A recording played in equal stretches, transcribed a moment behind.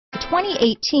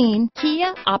2018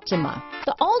 Kia Optima.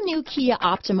 The all-new Kia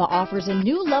Optima offers a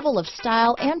new level of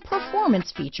style and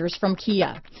performance features from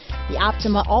Kia. The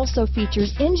Optima also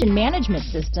features engine management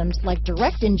systems like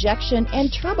direct injection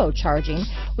and turbocharging,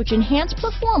 which enhance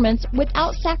performance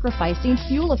without sacrificing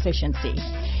fuel efficiency.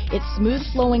 Its smooth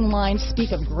flowing lines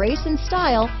speak of grace and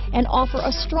style and offer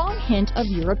a strong hint of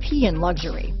European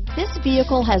luxury. This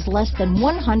vehicle has less than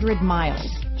 100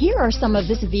 miles. Here are some of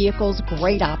this vehicle's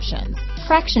great options: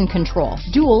 traction control,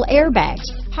 dual airbags,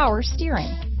 power steering,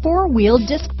 four-wheel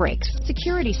disc brakes,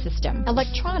 security system,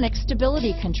 electronic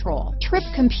stability control, trip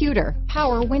computer,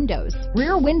 power windows,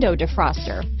 rear window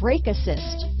defroster, brake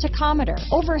assist, tachometer,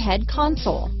 overhead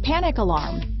console, panic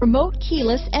alarm, remote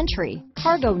keyless entry,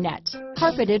 cargo net,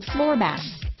 carpeted floor mats,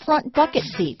 front bucket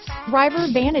seats, driver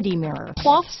vanity mirror,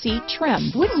 cloth seat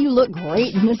trim. Wouldn't you look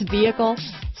great in this vehicle?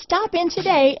 Stop in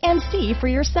today and see for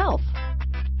yourself.